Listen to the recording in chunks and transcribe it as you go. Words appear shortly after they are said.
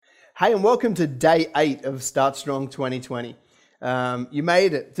Hey, and welcome to day 8 of Start Strong 2020. You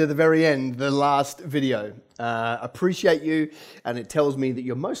made it to the very end, the last video. Appreciate you, and it tells me that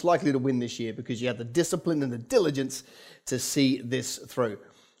you're most likely to win this year because you have the discipline and the diligence to see this through.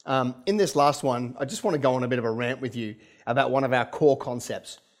 In this last one, I just want to go on a bit of a rant with you about one of our core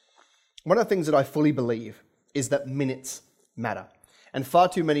concepts. One of the things that I fully believe is that minutes matter. And far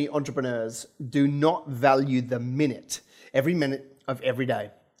too many entrepreneurs do not value the minute, every minute of every day.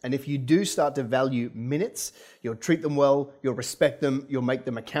 And if you do start to value minutes, you'll treat them well, you'll respect them, you'll make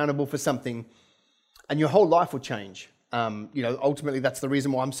them accountable for something, and your whole life will change. Ultimately, that's the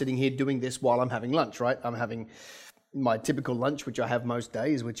reason why I'm sitting here doing this while I'm having lunch, right? I'm having my typical lunch, which I have most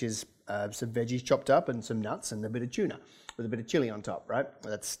days, which is some veggies chopped up and some nuts and a bit of tuna with a bit of chili on top, right?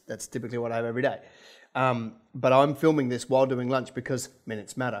 That's typically what I have every day. But I'm filming this while doing lunch because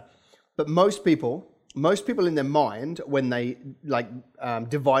minutes matter. But most people in their mind, when they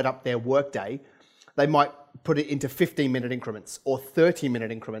divide up their workday, they might put it into 15-minute increments or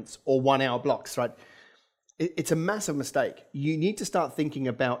 30-minute increments or 1-hour blocks, right? It's a massive mistake. You need to start thinking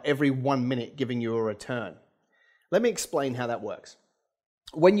about every 1 minute giving you a return. Let me explain how that works.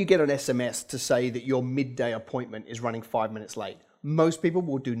 When you get an SMS to say that your midday appointment is running 5 minutes late, most people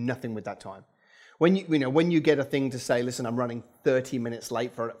will do nothing with that time. When you get a thing to say, listen, I'm running 30 minutes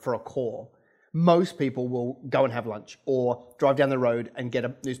late for a call, most people will go and have lunch or drive down the road and get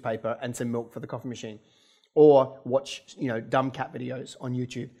a newspaper and some milk for the coffee machine or watch, dumb cat videos on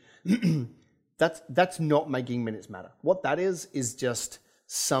YouTube. That's not making minutes matter. What that is just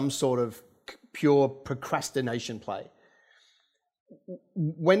some sort of pure procrastination play.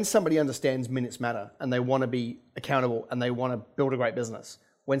 When somebody understands minutes matter and they want to be accountable and they want to build a great business,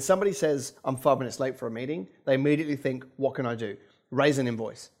 when somebody says, I'm 5 minutes late for a meeting, they immediately think, what can I do? Raise an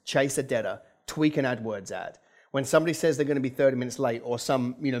invoice, chase a debtor, tweak an AdWords ad. When somebody says they're going to be 30 minutes late or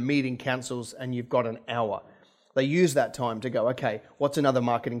some meeting cancels and you've got an hour, they use that time to go, okay, what's another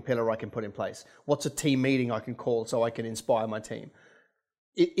marketing pillar I can put in place? What's a team meeting I can call so I can inspire my team?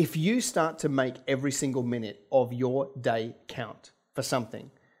 If you start to make every single minute of your day count for something,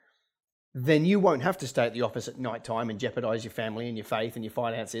 then you won't have to stay at the office at night time and jeopardize your family and your faith and your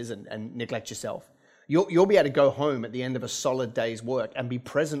finances and neglect yourself. You'll be able to go home at the end of a solid day's work and be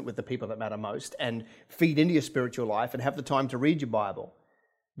present with the people that matter most and feed into your spiritual life and have the time to read your Bible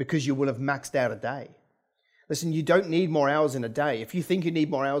because you will have maxed out a day. Listen, you don't need more hours in a day. If you think you need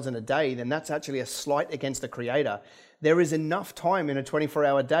more hours in a day, then that's actually a slight against the Creator. There is enough time in a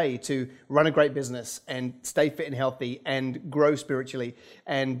 24-hour day to run a great business and stay fit and healthy and grow spiritually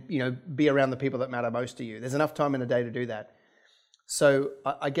and be around the people that matter most to you. There's enough time in a day to do that. So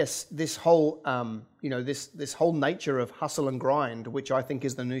I guess this whole, this whole nature of hustle and grind, which I think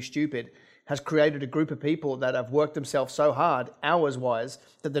is the new stupid, has created a group of people that have worked themselves so hard, hours-wise,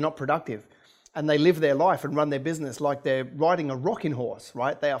 that they're not productive. And they live their life and run their business like they're riding a rocking horse,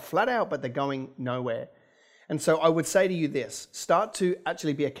 right? They are flat out, but they're going nowhere. And so I would say to you this, start to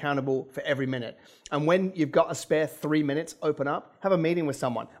actually be accountable for every minute. And when you've got a spare 3 minutes, open up, have a meeting with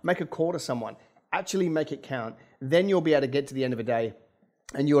someone, make a call to someone, actually make it count. Then you'll be able to get to the end of a day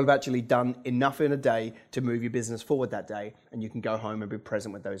and you'll have actually done enough in a day to move your business forward that day and you can go home and be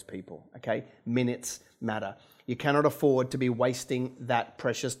present with those people, okay? Minutes matter. You cannot afford to be wasting that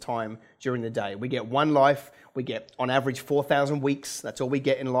precious time during the day. We get one life. We get, on average, 4,000 weeks. That's all we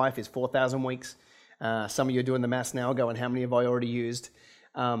get in life is 4,000 weeks. Some of you are doing the maths now, going, how many have I already used?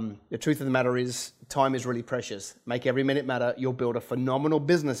 The truth of the matter is time is really precious. Make every minute matter. You'll build a phenomenal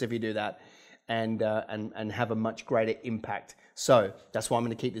business if you do that. And have a much greater impact. So that's why I'm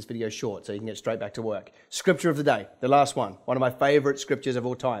going to keep this video short so you can get straight back to work. Scripture of the day, the last one of my favorite scriptures of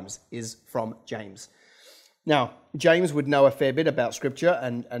all times, is from James. Now, James would know a fair bit about scripture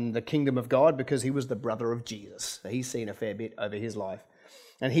and the kingdom of God because he was the brother of Jesus. So he's seen a fair bit over his life.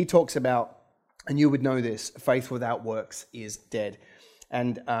 And he talks about, and you would know this, faith without works is dead.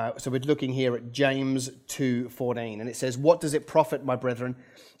 And so we're looking here at James 2:14, and it says, what does it profit, my brethren,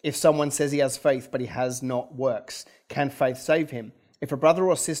 if someone says he has faith but he has not works? Can faith save him? If a brother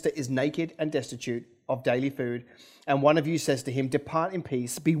or sister is naked and destitute of daily food, and one of you says to him, depart in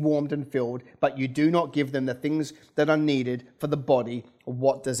peace, be warmed and filled, but you do not give them the things that are needed for the body,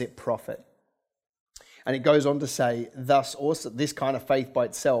 what does it profit? And it goes on to say, thus also this kind of faith by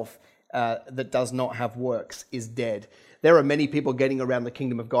itself that does not have works is dead. There are many people getting around the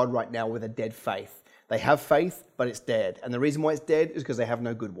kingdom of God right now with a dead faith. They have faith, but it's dead. And the reason why it's dead is because they have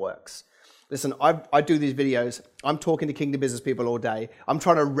no good works. Listen, I do these videos. I'm talking to kingdom business people all day. I'm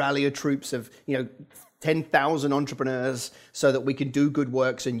trying to rally a troops of 10,000 entrepreneurs so that we can do good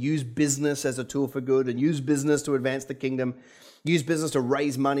works and use business as a tool for good and use business to advance the kingdom. use business to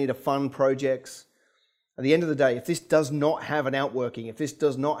raise money, to fund projects. At the end of the day, if this does not have an outworking, if this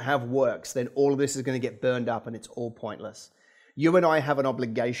does not have works, then all of this is going to get burned up and it's all pointless. You and I have an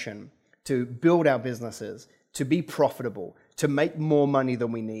obligation to build our businesses, to be profitable, to make more money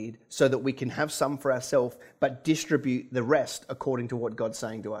than we need so that we can have some for ourselves, but distribute the rest according to what God's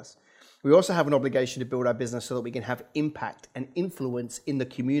saying to us. We also have an obligation to build our business so that we can have impact and influence in the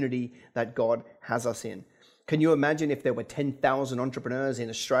community that God has us in. Can you imagine if there were 10,000 entrepreneurs in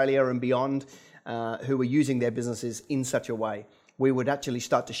Australia and beyond who were using their businesses in such a way? We would actually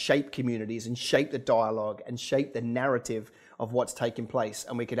start to shape communities and shape the dialogue and shape the narrative of what's taking place.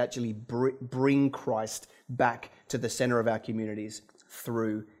 And we could actually bring Christ back to the center of our communities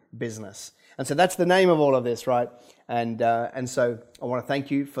through business. And so that's the name of all of this, right? And so I want to thank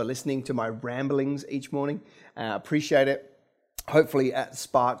you for listening to my ramblings each morning. Appreciate it. Hopefully it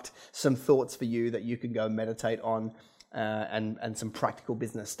sparked some thoughts for you that you can go meditate on and some practical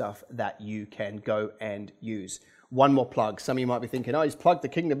business stuff that you can go and use. One more plug. Some of you might be thinking, oh, he's plugged the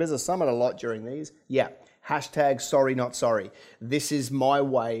Kingdom Business Summit a lot during these. Yeah. #sorry not sorry. This is my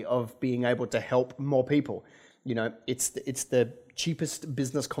way of being able to help more people. You know, it's the cheapest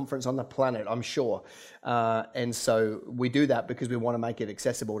business conference on the planet, I'm sure. And so we do that because we want to make it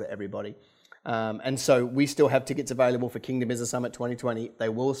accessible to everybody. And so we still have tickets available for Kingdom Business Summit 2020. They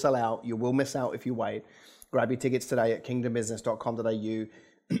will sell out. You will miss out if you wait. Grab your tickets today at kingdombusiness.com.au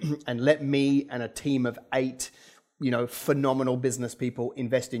and let me and a team of 8, phenomenal business people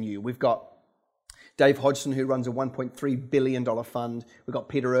invest in you. We've got Dave Hodgson, who runs a $1.3 billion fund. We've got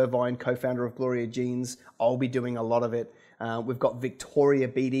Peter Irvine, co-founder of Gloria Jeans. I'll be doing a lot of it. We've got Victoria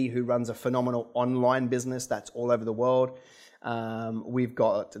Beattie, who runs a phenomenal online business that's all over the world. We've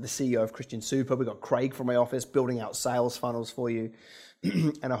got the CEO of Christian Super. We've got Craig from my office building out sales funnels for you,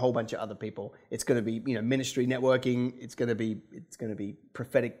 and a whole bunch of other people. It's going to be, ministry networking. It's going to be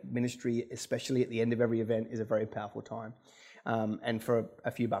prophetic ministry, especially at the end of every event, is a very powerful time. And for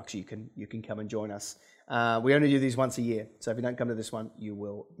a few bucks, you can come and join us. We only do these once a year, so if you don't come to this one, you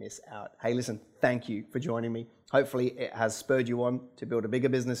will miss out. Hey, listen, thank you for joining me. Hopefully it has spurred you on to build a bigger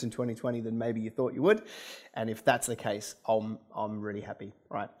business in 2020 than maybe you thought you would. And if that's the case, I'm really happy.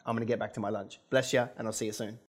 All right, I'm going to get back to my lunch. Bless you, and I'll see you soon.